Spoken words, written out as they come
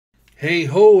Hey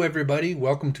ho, everybody.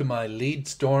 Welcome to my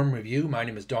LeadStorm review. My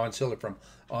name is Don Siller from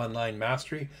Online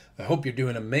Mastery. I hope you're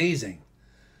doing amazing.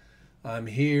 I'm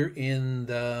here in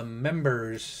the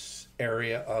members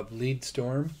area of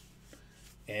LeadStorm,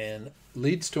 and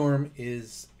LeadStorm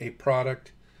is a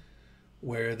product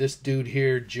where this dude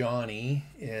here, Johnny,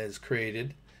 has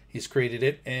created. He's created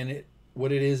it, and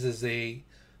what it is a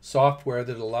software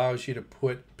that allows you to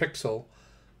put pixel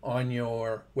on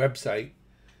your website,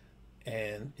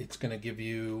 and it's going to give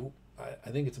you,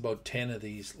 I think it's about 10 of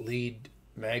these lead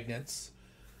magnets,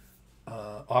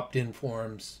 opt-in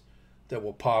forms that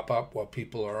will pop up while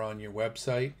people are on your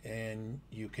website, and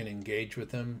you can engage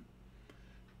with them,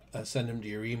 send them to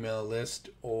your email list,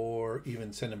 or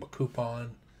even send them a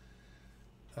coupon.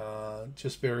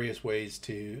 Just various ways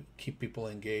to keep people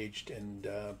engaged and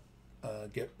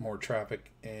get more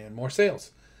traffic and more sales.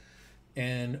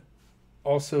 And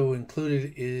also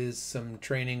included is some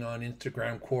training on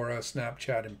Instagram, Quora,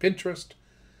 Snapchat, and Pinterest.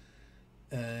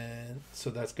 And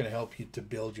so that's going to help you to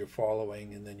build your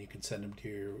following, and then you can send them to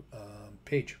your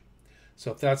page. So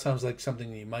if that sounds like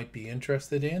something you might be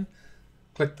interested in,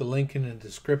 click the link in the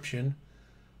description,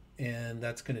 and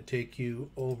that's going to take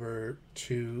you over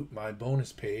to my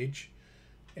bonus page.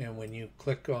 And when you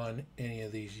click on any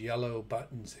of these yellow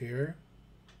buttons here,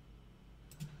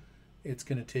 it's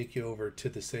going to take you over to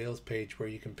the sales page where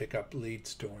you can pick up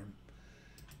LeadStorm.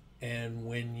 And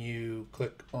when you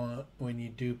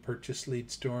do purchase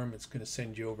LeadStorm, it's going to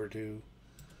send you over to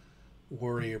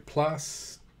Warrior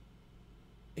Plus.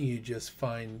 You just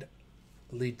find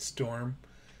LeadStorm,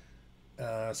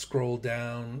 scroll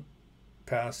down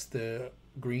past the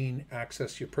green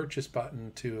access your purchase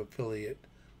button to affiliate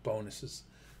bonuses.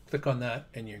 Click on that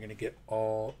and you're going to get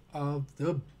all of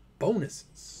the bonuses.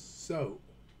 So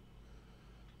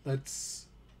let's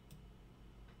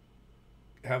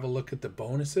have a look at the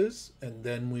bonuses, and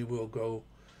then we will go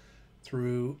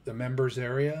through the members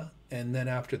area, and then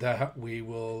after that we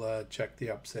will check the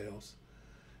upsales,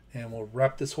 and we'll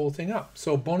wrap this whole thing up.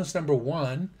 So bonus number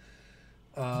one,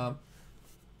 the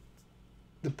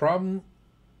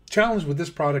challenge with this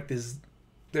product is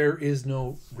there is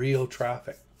no real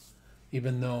traffic,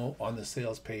 even though on the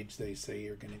sales page they say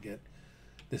you're going to get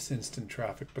this instant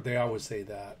traffic, but they always say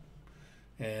that.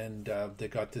 And they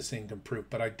got this income-proof,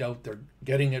 but I doubt they're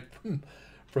getting it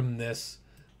from this.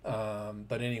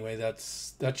 But anyway,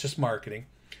 that's just marketing.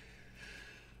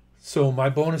 So my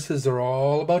bonuses are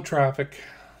all about traffic,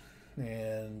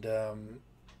 and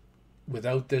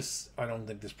without this, I don't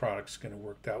think this product's going to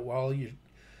work that well. You're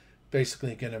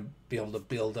basically going to be able to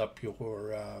build up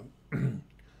your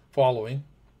following,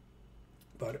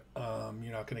 but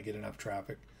you're not going to get enough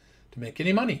traffic to make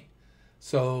any money.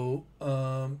 So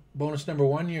bonus number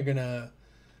one, you're gonna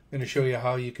show you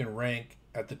how you can rank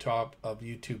at the top of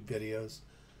YouTube videos,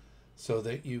 so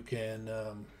that you can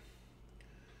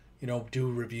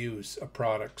do reviews of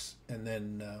products and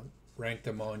then rank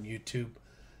them on YouTube,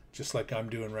 just like I'm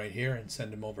doing right here, and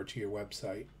send them over to your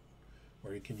website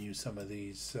where you can use some of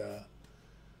these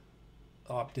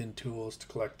opt-in tools to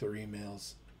collect their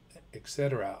emails,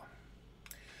 etc.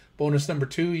 Bonus number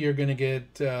two, you're going to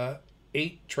get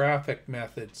 8 traffic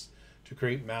methods to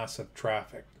create massive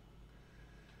traffic.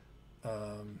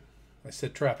 I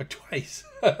said traffic twice.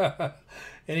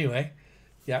 Anyway,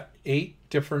 yeah, 8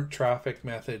 different traffic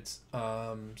methods.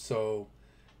 So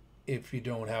if you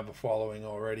don't have a following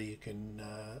already,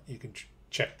 you can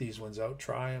check these ones out,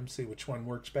 try them, see which one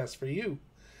works best for you.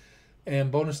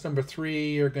 And bonus number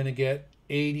 3, you're going to get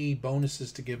 80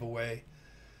 bonuses to give away,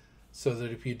 so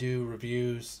that if you do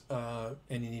reviews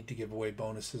and you need to give away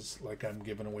bonuses, like I'm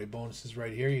giving away bonuses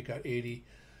right here, you got 80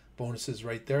 bonuses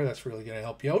right there. That's really going to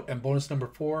help you out. And bonus number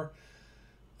 4,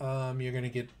 you're going to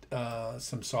get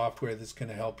some software that's going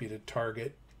to help you to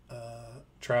target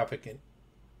traffic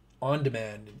on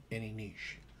demand in any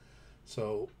niche.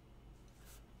 So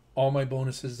all my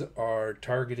bonuses are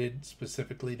targeted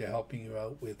specifically to helping you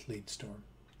out with LeadStorm.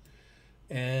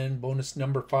 And bonus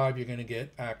number 5, you're going to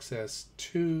get access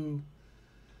to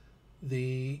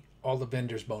all the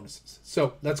vendors' bonuses.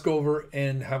 So let's go over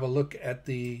and have a look at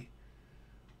the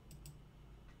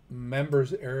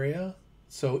members area.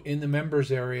 So in the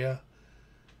members area,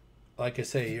 like I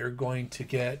say, you're going to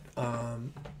get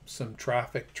some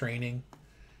traffic training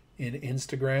in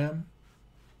Instagram,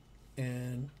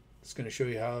 and it's going to show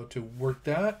you how to work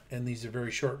that. And these are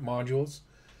very short modules.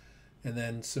 And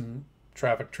then some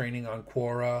traffic training on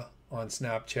Quora, on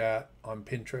Snapchat, on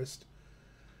Pinterest.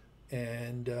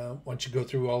 And once you go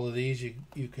through all of these,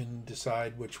 you can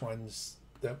decide which ones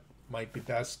that might be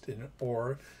best,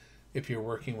 or if you're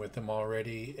working with them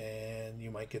already, and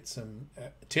you might get some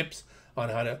tips on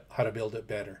how to build it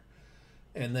better.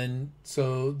 And then,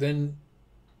 so then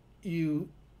you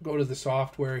go to the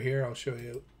software here. I'll show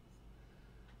you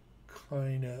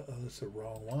kind of, oh, this is the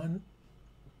wrong one.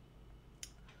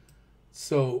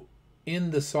 So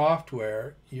in the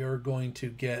software, you're going to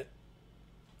get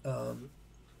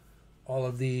all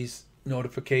of these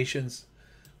notifications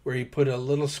where you put a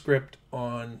little script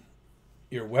on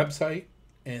your website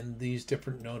and these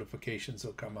different notifications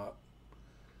will come up.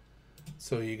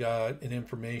 So you got an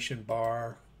information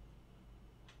bar.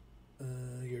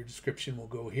 Your description will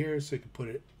go here, so you can put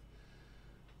it.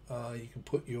 You can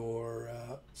put your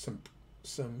some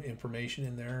information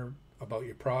in there about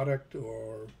your product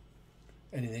or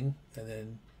anything, and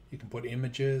then you can put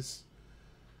images.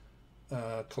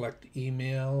 Collect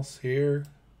emails here.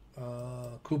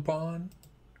 Coupon.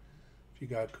 If you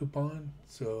got coupon,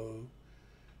 so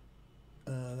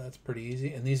that's pretty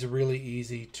easy, and these are really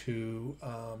easy to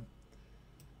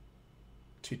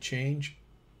change,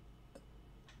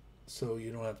 so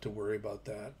you don't have to worry about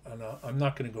that. And I'm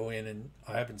not going to go in, and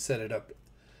I haven't set it up,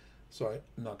 so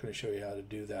I'm not going to show you how to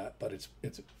do that, but it's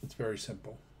very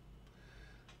simple.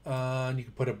 And you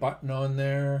can put a button on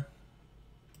there,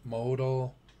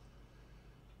 modal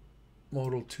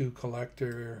 2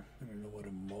 collector. I don't know what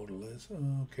a modal is.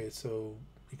 Okay, so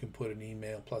you can put an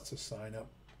email plus a sign up,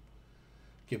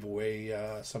 give away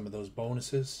some of those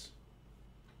bonuses.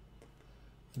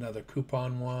 Another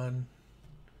coupon one,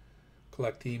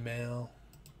 collect email,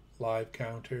 live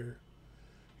counter.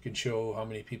 You can show how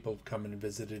many people have come and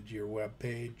visited your web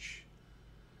page.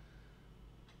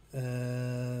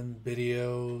 And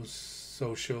videos,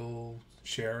 social,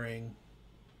 sharing,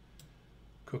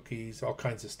 cookies, all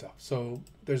kinds of stuff. So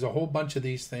there's a whole bunch of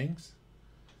these things,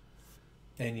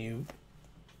 and you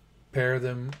pair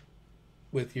them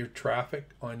with your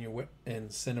traffic on your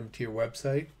and send them to your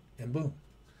website, and boom.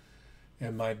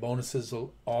 And my bonuses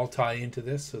will all tie into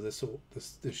this, so this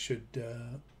should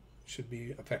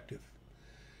be effective.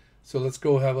 So let's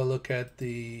go have a look at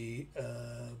the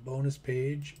bonus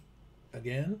page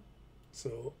again.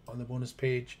 So on the bonus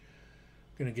page,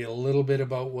 I'm going to get a little bit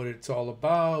about what it's all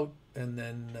about, and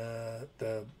then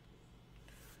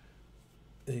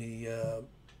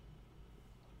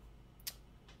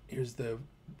here's the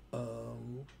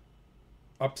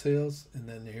upsales, and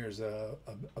then here's a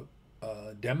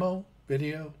demo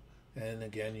video, and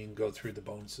again you can go through the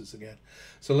bonuses again.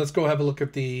 So let's go have a look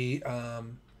at the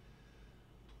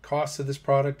costs of this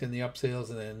product and the upsales,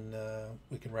 and then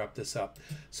we can wrap this up.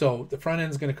 So the front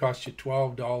end is going to cost you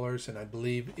 $12, and I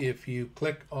believe if you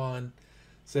click on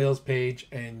sales page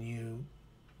and you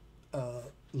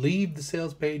leave the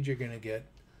sales page, you're going to get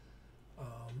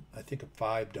I think a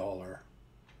 $5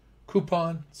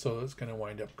 coupon, so it's going to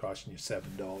wind up costing you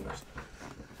 $7.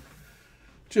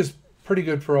 Just pretty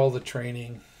good for all the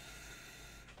training.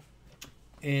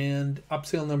 And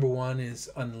upsale number 1 is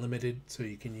unlimited, so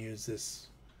you can use this.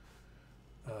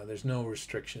 There's no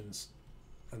restrictions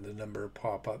on the number of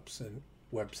pop-ups and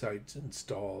websites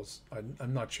installs.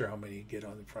 I'm not sure how many you get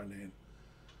on the front end.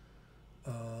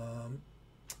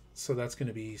 So that's going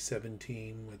to be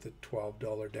 $17 with a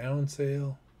 $12 down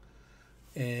sale.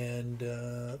 And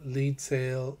lead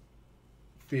sale,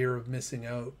 fear of missing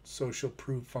out, social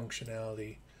proof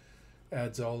functionality,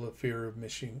 adds all the fear of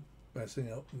missing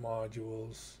out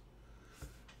modules.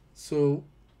 So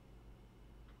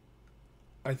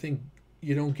I think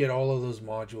you don't get all of those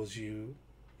modules. You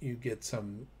get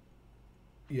some.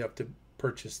 You have to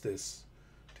purchase this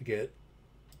to get.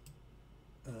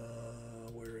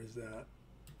 Where is that?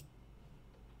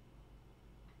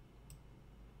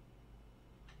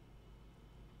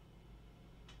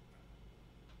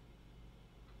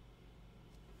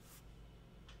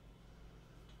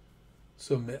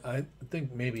 So I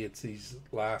think maybe it's these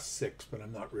last 6, but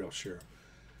I'm not real sure.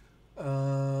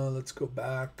 Let's go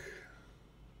back.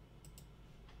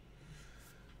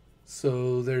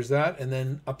 So there's that, and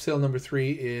then upsell number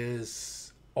 3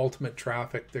 is ultimate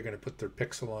traffic. They're going to put their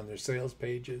pixel on their sales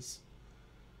pages,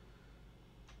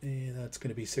 and that's going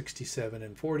to be 67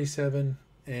 and 47,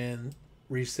 and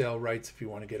resale rights if you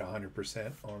want to get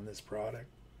 100% on this product.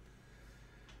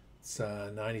 It's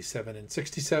 97 and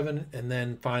 67, and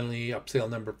then finally upsale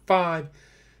number 5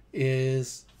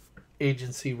 is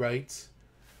agency rights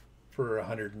for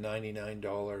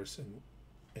 $199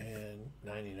 and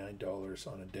 $99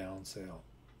 on a down sale,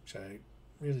 which I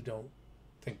really don't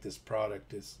think this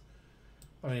product is.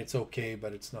 I mean, it's okay,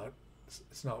 but it's not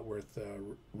worth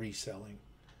reselling.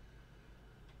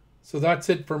 So that's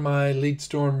it for my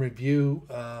LeadStorm review.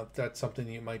 If that's something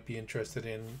you might be interested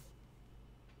in,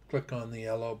 click on the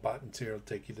yellow buttons here. It'll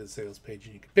take you to the sales page,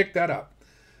 and you can pick that up.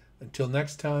 Until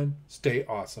next time, stay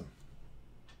awesome.